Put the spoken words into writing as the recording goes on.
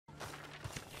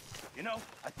You know,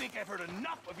 I think I've heard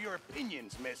enough of your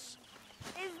opinions, miss.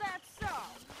 Is that so?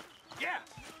 Yeah.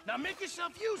 Now make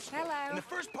yourself useful. Hello. And the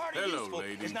first part of Hello, useful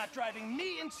ladies. is not driving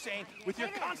me insane with your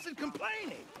constant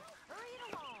complaining. Hurry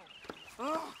it along.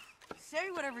 Oh,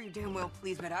 say whatever you damn well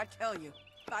please, but I tell you,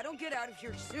 if I don't get out of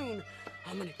here soon,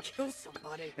 I'm gonna kill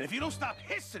somebody. And if you don't stop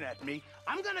hissing at me,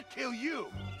 I'm gonna kill you.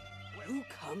 You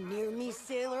come near me,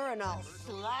 sailor, and I'll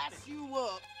slice you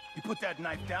up. You put that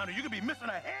knife down or you're gonna be missing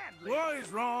a hand. What is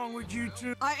wrong with you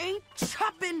two? I ain't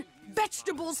chopping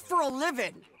vegetables for a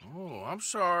living. Oh, I'm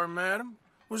sorry, madam.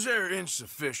 Was there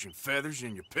insufficient feathers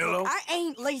in your pillow? I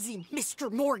ain't lazy, Mr.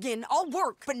 Morgan. I'll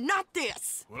work, but not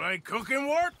this. Well, ain't cooking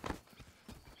work?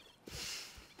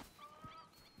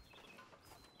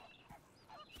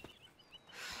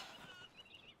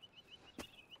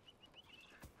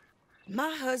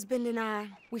 My husband and I,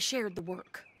 we shared the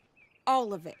work.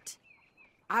 All of it.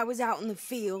 I was out in the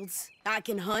fields. I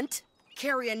can hunt,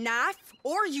 carry a knife,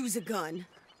 or use a gun.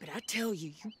 But I tell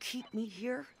you, you keep me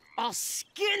here, I'll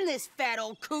skin this fat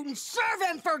old coot and serve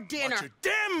him for dinner. Watch your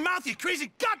damn mouth, you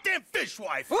crazy goddamn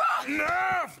fishwife!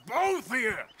 Enough, both of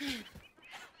you!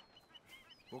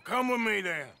 Well, come with me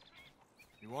then.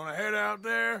 You want to head out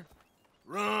there,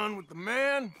 run with the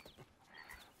men?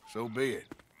 So be it.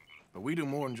 But we do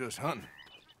more than just hunting.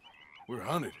 We're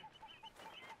hunted.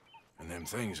 And them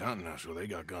things hunting us, well, they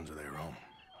got guns of their own.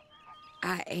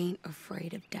 I ain't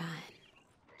afraid of dying.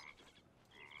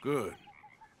 Good.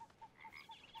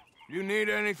 You need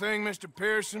anything, Mr.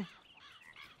 Pearson?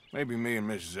 Maybe me and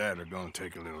Mrs. Adler are gonna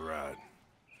take a little ride.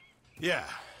 Yeah,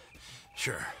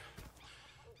 sure.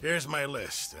 Here's my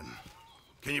list, and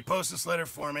can you post this letter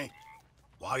for me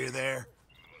while you're there?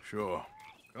 Sure.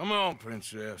 Come on,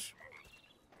 princess.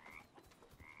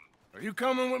 Are you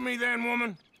coming with me then,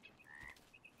 woman?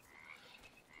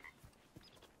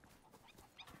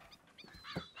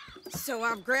 So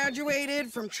I've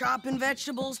graduated from chopping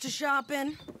vegetables to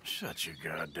shopping. Shut your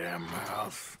goddamn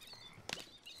mouth.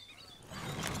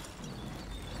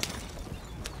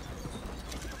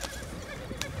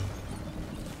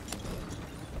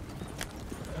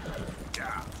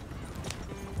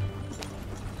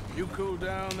 You cool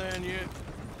down then yet?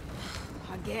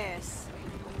 I guess.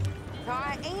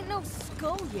 I ain't no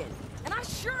scullion, and I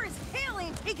sure as hell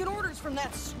ain't taking orders from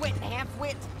that sweating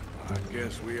half-wit. I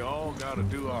guess we all gotta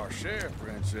do our share,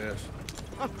 princess.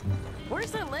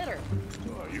 Where's that letter?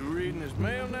 Are you reading his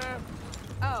mail now?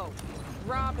 Oh,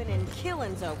 robbing and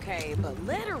killing's okay, but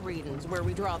letter reading's where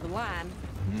we draw the line.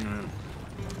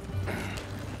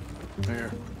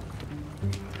 Here.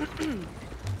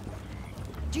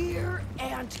 Dear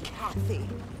Aunt Kathy,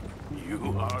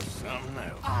 You are something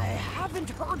else. I haven't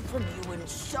heard from you in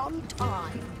some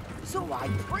time, so I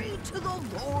pray to the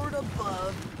Lord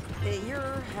above that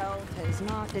your health has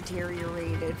not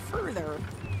deteriorated further.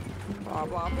 Blah,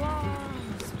 blah, blah.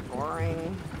 It's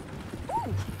boring.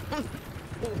 Ooh.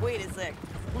 Wait a sec.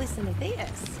 Listen to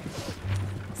this.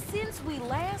 Since we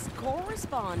last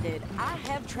corresponded, I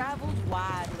have traveled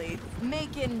widely,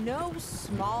 making no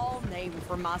small name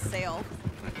for myself.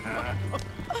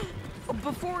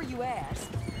 Before you ask,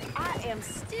 I am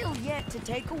still yet to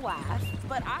take a wife,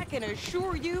 but I can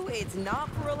assure you it's not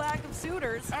for a lack of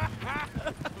suitors.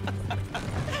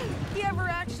 You ever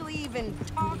actually even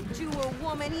talk to a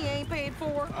woman he ain't paid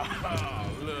for? Oh,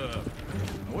 look.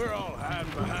 We're all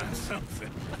hiding behind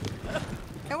something.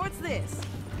 And what's this?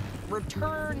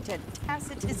 Return to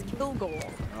Tacitus Kilgore.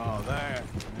 Oh, that.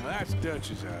 Now, that's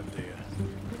Dutch's idea.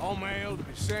 All mail to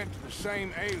be sent to the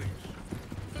same alias.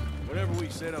 Whenever we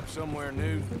set up somewhere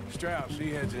new, Strauss, he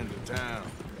heads into town.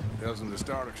 Tells them to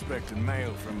start expecting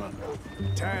mail from a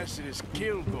Tacitus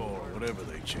Kilgore, whatever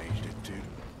they changed it to.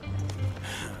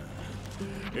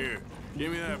 Here,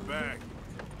 give me that back.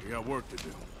 We got work to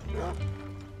do.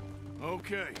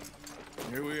 Okay,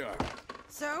 here we are.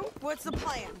 So, what's the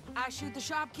plan? I shoot the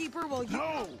shopkeeper while you...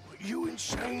 No! You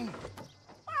insane?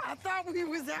 I thought we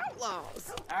was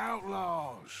outlaws.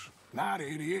 Outlaws, not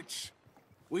idiots.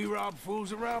 We rob fools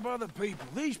that rob other people.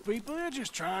 These people, they're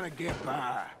just trying to get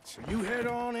by. So you head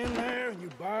on in there and you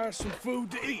buy us some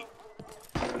food to eat.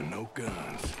 And no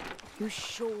guns. You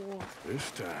sure?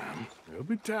 This time, there'll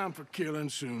be time for killing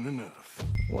soon enough.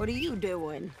 What are you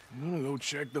doing? I'm gonna go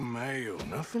check the mail.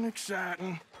 Nothing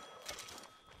exciting.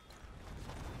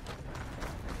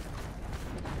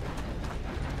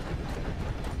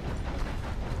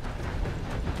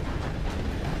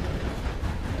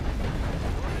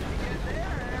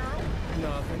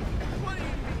 Nothing.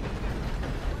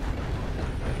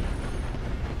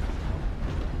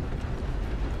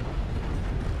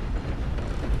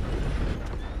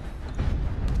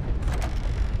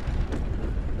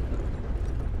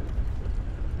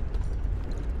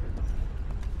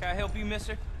 Can I help you,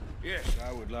 mister? Yes,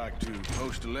 I would like to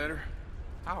post a letter.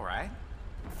 All right.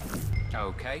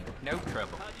 Okay, no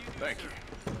trouble. Thank you.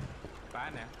 Bye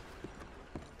now.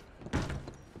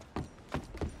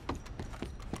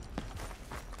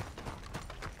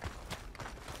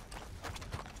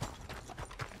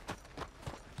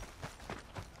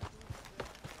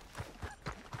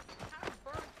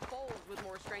 With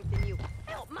more strength than you.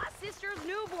 Hell, my sister's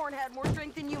newborn had more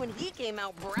strength than you, and he came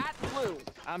out bright blue.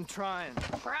 I'm trying.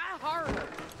 Try harder.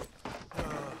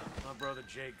 My brother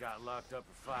Jake got locked up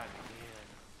for fighting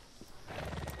again.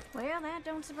 Well, that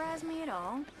don't surprise me at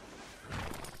all.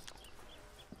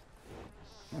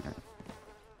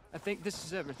 I think this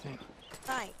is everything.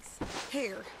 Thanks.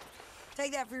 Here,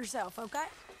 take that for yourself, okay?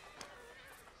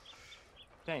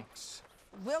 Thanks.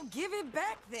 Well, give it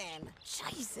back then.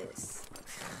 Jesus.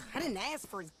 I didn't ask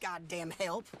for his goddamn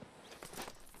help.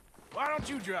 Why don't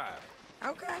you drive?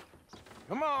 Okay.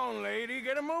 Come on, lady,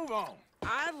 get a move on.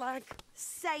 I like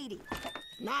Sadie,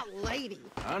 not lady.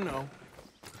 I know.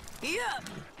 Yep.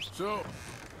 So,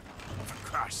 for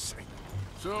Christ's sake.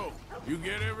 So, you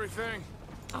get everything?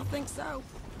 I think so.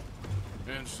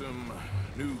 And some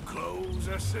new clothes,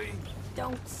 I see?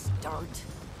 Don't start.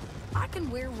 I can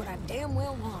wear what I damn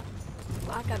well want.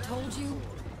 Like I told you,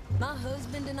 my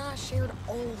husband and I shared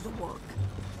all the work.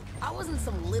 I wasn't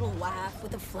some little wife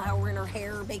with a flower in her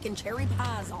hair baking cherry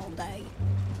pies all day.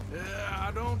 Yeah,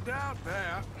 I don't doubt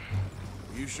that.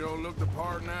 You sure look the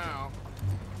part now.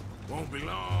 Won't be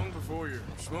long before you're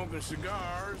smoking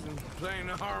cigars and playing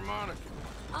the harmonica.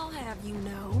 I'll have you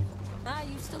know, I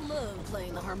used to love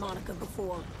playing the harmonica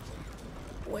before.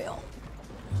 Well,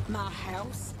 my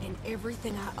house and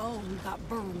everything I own got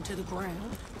burned to the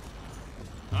ground.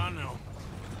 I know.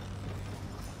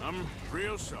 I'm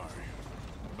real sorry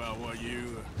about what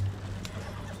you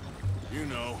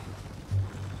know.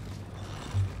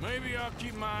 Maybe I'll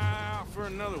keep my eye out for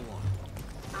another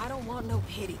one. I don't want no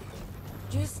pity.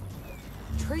 Just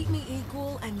treat me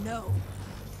equal and know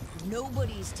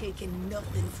nobody's taking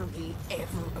nothing from me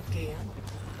ever again.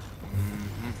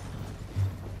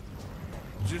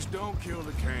 Just don't kill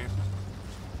the camp.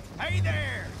 Hey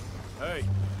there! Hey,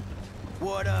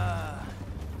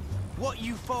 What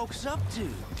you folks up to?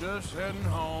 just heading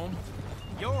home.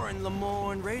 You're in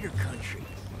Lemoyne Raider country.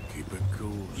 Keep it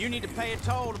cool. You need to pay a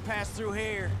toll to pass through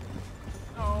here.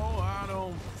 No, I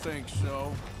don't think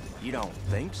so. You don't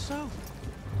think so?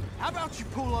 How about you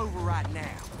pull over right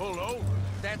now? Pull over.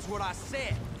 That's what I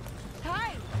said.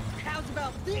 Hey, how's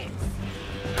about this?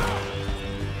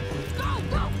 Go,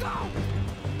 go, go!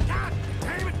 God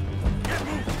damn it! Get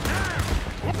moving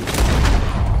now!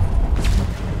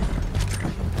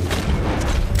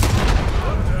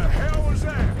 What the hell was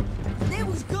that? They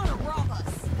was gonna rob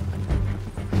us.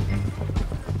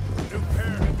 New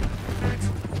pair of pants.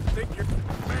 Think you're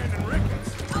Brandon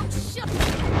Ricketts. Oh, shut up!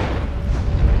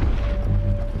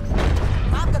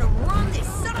 I'm gonna run this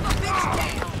son of a bitch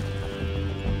down!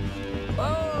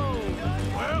 Oh!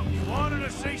 Well, you wanted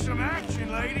to see some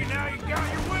action, lady. Now you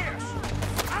got your wish.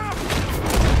 Out!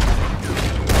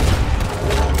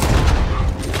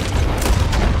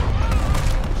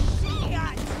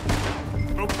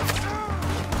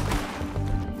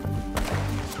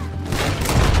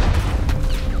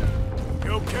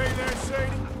 You okay there,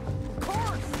 Sadie? Of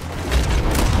course!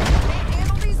 Can't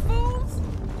handle these fools?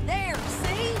 There,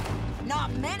 see?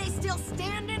 Not many still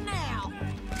standing now.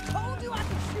 Told you I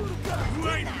could shoot a gun. You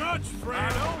didn't ain't I? much,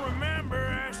 friend. I don't remember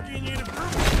asking you to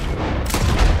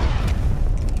prove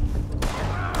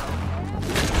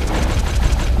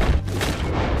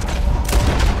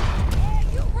Yeah,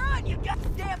 you run, you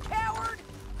goddamn coward!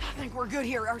 I think we're good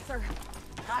here, Arthur.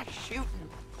 I'm shooting.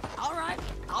 All right,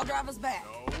 I'll drive us back.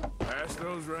 No, pass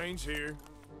those reins here.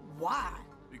 Why?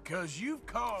 Because you've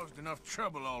caused enough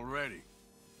trouble already.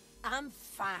 I'm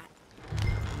fine.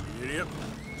 Idiot.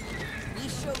 We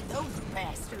showed those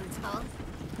bastards, huh?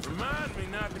 Remind me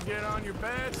not to get on your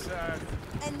bad side.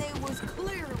 And they was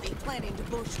clearly planning to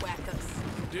bushwhack us.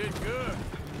 You did good.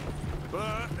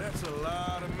 But that's a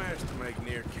lot of mess to make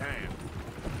near camp.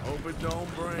 Hope it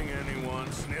don't bring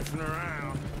anyone sniffing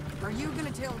around. Are you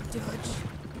gonna tell Dutch?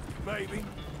 Maybe,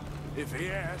 if he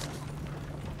asks.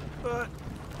 But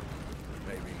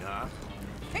maybe not.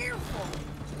 Careful!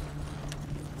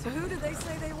 So who did they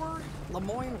say they were?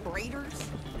 Lemoyne Raiders?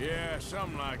 Yeah,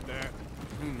 something like that.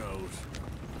 Who knows?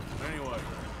 Anyway,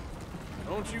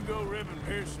 don't you go ribbing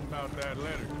Pearson about that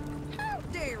letter. How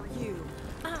dare you?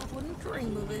 I wouldn't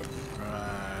dream of it.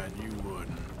 Right, you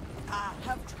wouldn't. I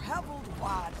have traveled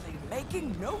widely,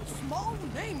 making no small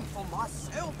name for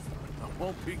myself. I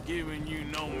won't be giving you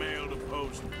no mail to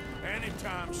post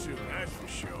anytime soon, that's for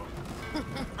sure.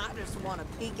 I just want a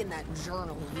peek in that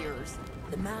journal of yours.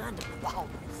 The mind of balls.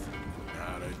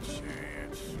 Not a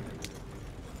chance.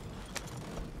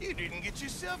 You didn't get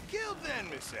yourself killed then,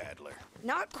 Miss Adler.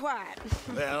 Not quite.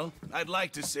 Well, I'd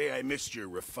like to say I missed your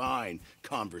refined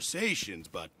conversations,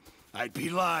 but I'd be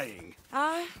lying.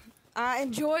 I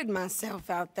enjoyed myself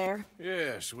out there.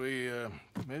 Yes,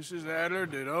 Mrs. Adler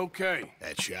did okay.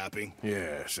 That shopping?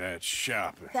 Yes, that's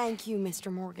shopping. Thank you,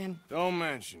 Mr. Morgan. Don't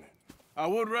mention it. I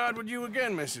would ride with you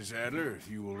again, Mrs. Adler, if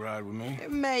you will ride with me.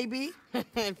 Maybe.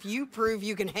 If you prove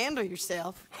you can handle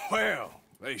yourself. Well,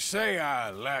 they say I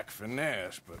lack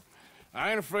finesse, but I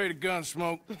ain't afraid of gun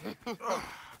smoke.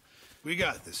 We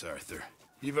got this, Arthur.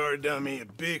 You've already done me a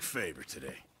big favor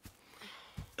today.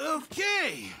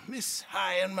 Okay, Miss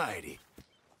High and Mighty.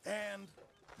 And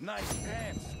nice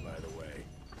pants, by the way.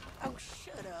 Oh,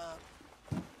 shut up.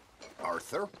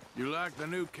 Arthur? You like the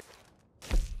new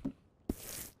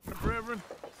Reverend?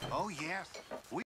 Oh, yes. We